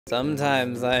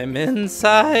Sometimes I'm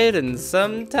inside and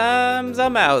sometimes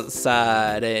I'm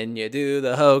outside, and you do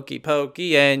the hokey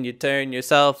pokey and you turn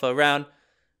yourself around.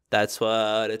 That's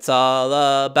what it's all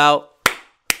about.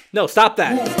 No, stop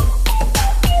that.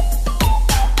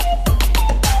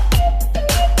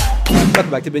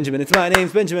 Welcome back to benjaminutes. My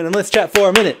name's Benjamin and let's chat for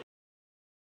a minute.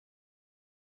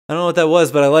 I don't know what that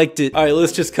was, but I liked it. Alright,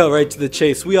 let's just cut right to the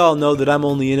chase. We all know that I'm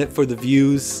only in it for the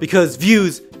views, because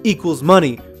views equals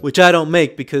money, which I don't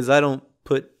make because I don't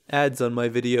put ads on my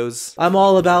videos. I'm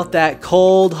all about that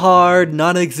cold, hard,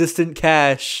 non-existent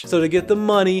cash. So to get the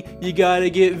money, you gotta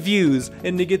get views.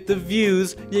 And to get the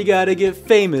views, you gotta get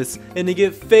famous. And to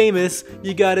get famous,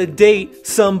 you gotta date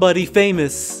somebody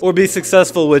famous. Or be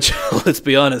successful, which, let's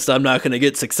be honest, I'm not gonna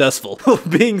get successful.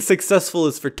 Being successful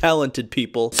is for talented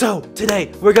people. So,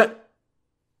 today, we're gonna...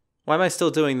 Why am I still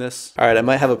doing this? Alright, I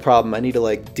might have a problem. I need to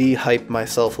like de-hype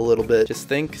myself a little bit. Just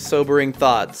think sobering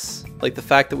thoughts. Like the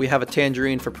fact that we have a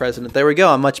tangerine for president. There we go,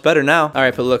 I'm much better now.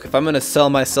 Alright, but look, if I'm gonna sell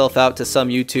myself out to some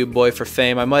YouTube boy for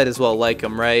fame, I might as well like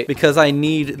him, right? Because I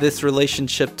need this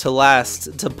relationship to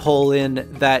last, to pull in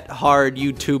that hard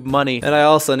YouTube money. And I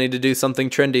also need to do something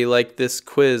trendy like this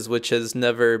quiz, which has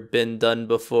never been done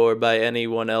before by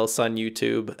anyone else on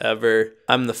YouTube, ever.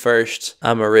 I'm the first.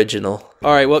 I'm original.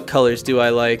 Alright, what colors do I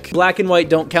like? Black and white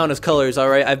don't count as colors,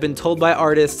 alright? I've been told by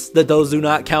artists that those do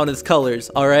not count as colors,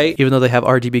 alright? Even though they have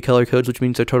RGB color codes, which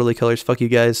means they're totally colors. Fuck you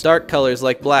guys. Dark colors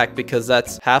like black, because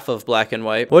that's half of black and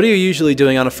white. What are you usually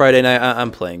doing on a Friday night?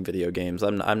 I'm playing video games.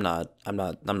 I'm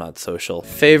not social.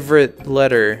 Favorite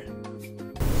letter.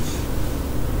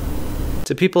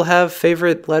 Do people have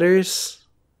favorite letters?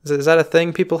 Is that a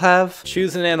thing people have?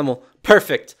 Choose an animal.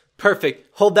 Perfect. Perfect.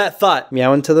 Hold that thought.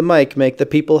 Meow into the mic, make the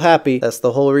people happy. That's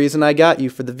the whole reason I got you,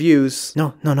 for the views.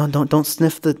 No, don't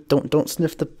sniff the don't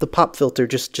sniff the pop filter.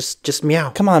 Just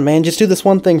meow. Come on, man, just do this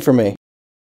one thing for me.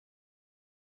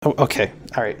 Oh, okay.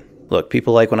 All right. Look,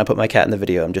 people like when I put my cat in the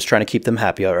video. I'm just trying to keep them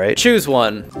happy, all right? Choose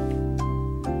one.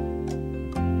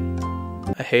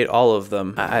 I hate all of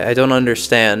them. I don't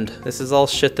understand. This is all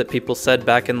shit that people said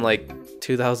back in like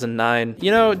 2009.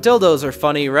 You know, dildos are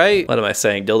funny, right? What am I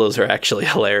saying? Dildos are actually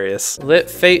hilarious.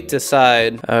 Let fate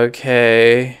decide.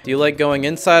 Okay. Do you like going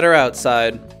inside or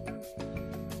outside?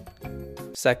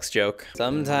 Sex joke.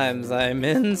 Sometimes I'm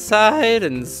inside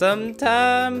and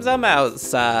sometimes I'm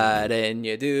outside, and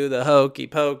you do the hokey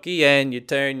pokey and you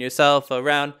turn yourself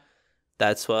around.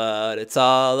 That's what it's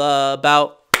all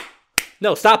about.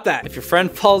 No, stop that. If your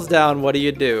friend falls down, what do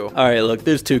you do? All right, look,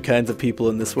 there's two kinds of people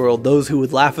in this world. Those who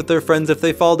would laugh at their friends if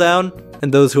they fall down,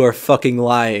 and those who are fucking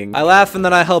lying. I laugh and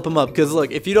then I help them up, because look,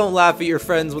 if you don't laugh at your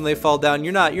friends when they fall down,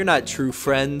 you're not true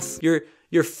friends.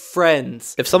 You're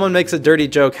friends. If someone makes a dirty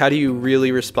joke, how do you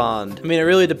really respond? I mean, it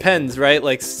really depends, right?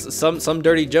 Like, some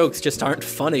dirty jokes just aren't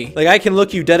funny. Like, I can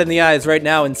look you dead in the eyes right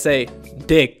now and say,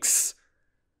 dicks.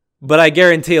 But I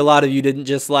guarantee a lot of you didn't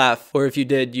just laugh, or if you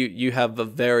did, you have a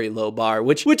very low bar,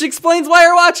 which explains why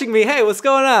you're watching me. Hey, what's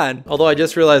going on? Although I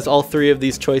just realized all three of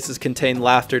these choices contain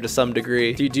laughter to some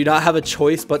degree. Do you not have a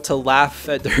choice but to laugh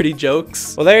at dirty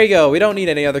jokes? Well, there you go. We don't need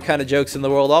any other kind of jokes in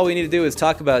the world. All we need to do is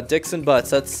talk about dicks and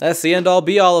butts. That's the end all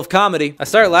be all of comedy. I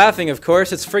start laughing, of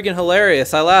course. It's friggin'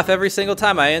 hilarious. I laugh every single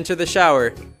time I enter the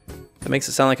shower. That makes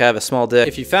it sound like I have a small dick.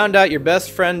 If you found out your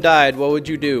best friend died, what would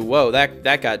you do? Whoa,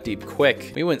 that got deep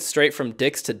quick. We went straight from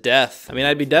dicks to death. I mean,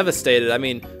 I'd be devastated. I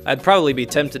mean, I'd probably be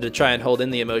tempted to try and hold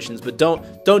in the emotions, but don't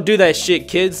do that shit,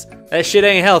 kids. That shit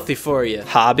ain't healthy for you.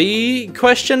 Hobby?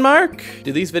 Question mark?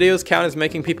 Do these videos count as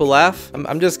making people laugh?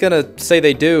 I'm just gonna say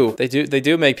they do. They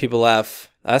do make people laugh.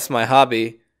 That's my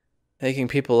hobby. Making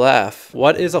people laugh.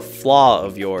 What is a flaw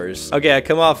of yours? Okay, I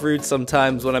come off rude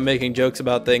sometimes when I'm making jokes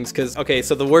about things, because, okay,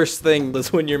 so the worst thing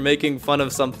is when you're making fun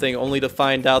of something only to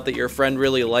find out that your friend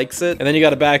really likes it, and then you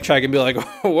gotta backtrack and be like,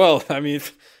 oh, well, I mean,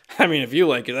 if you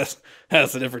like it,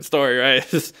 that's a different story, right?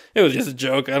 It was just a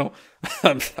joke. I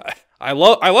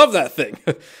love that thing.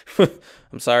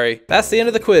 I'm sorry. That's the end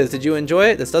of the quiz. Did you enjoy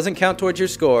it? This doesn't count towards your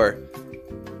score.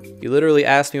 You literally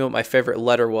asked me what my favorite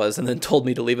letter was and then told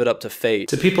me to leave it up to fate.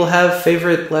 Do people have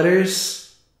favorite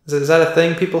letters? Is that a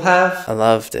thing people have? I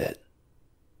loved it.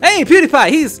 Hey,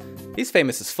 PewDiePie, he's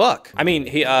famous as fuck. I mean,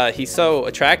 he's so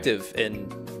attractive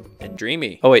and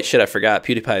dreamy. Oh wait, shit, I forgot.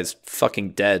 PewDiePie is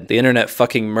fucking dead. The internet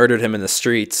fucking murdered him in the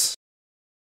streets.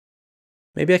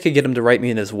 Maybe I could get him to write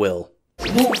me in his will.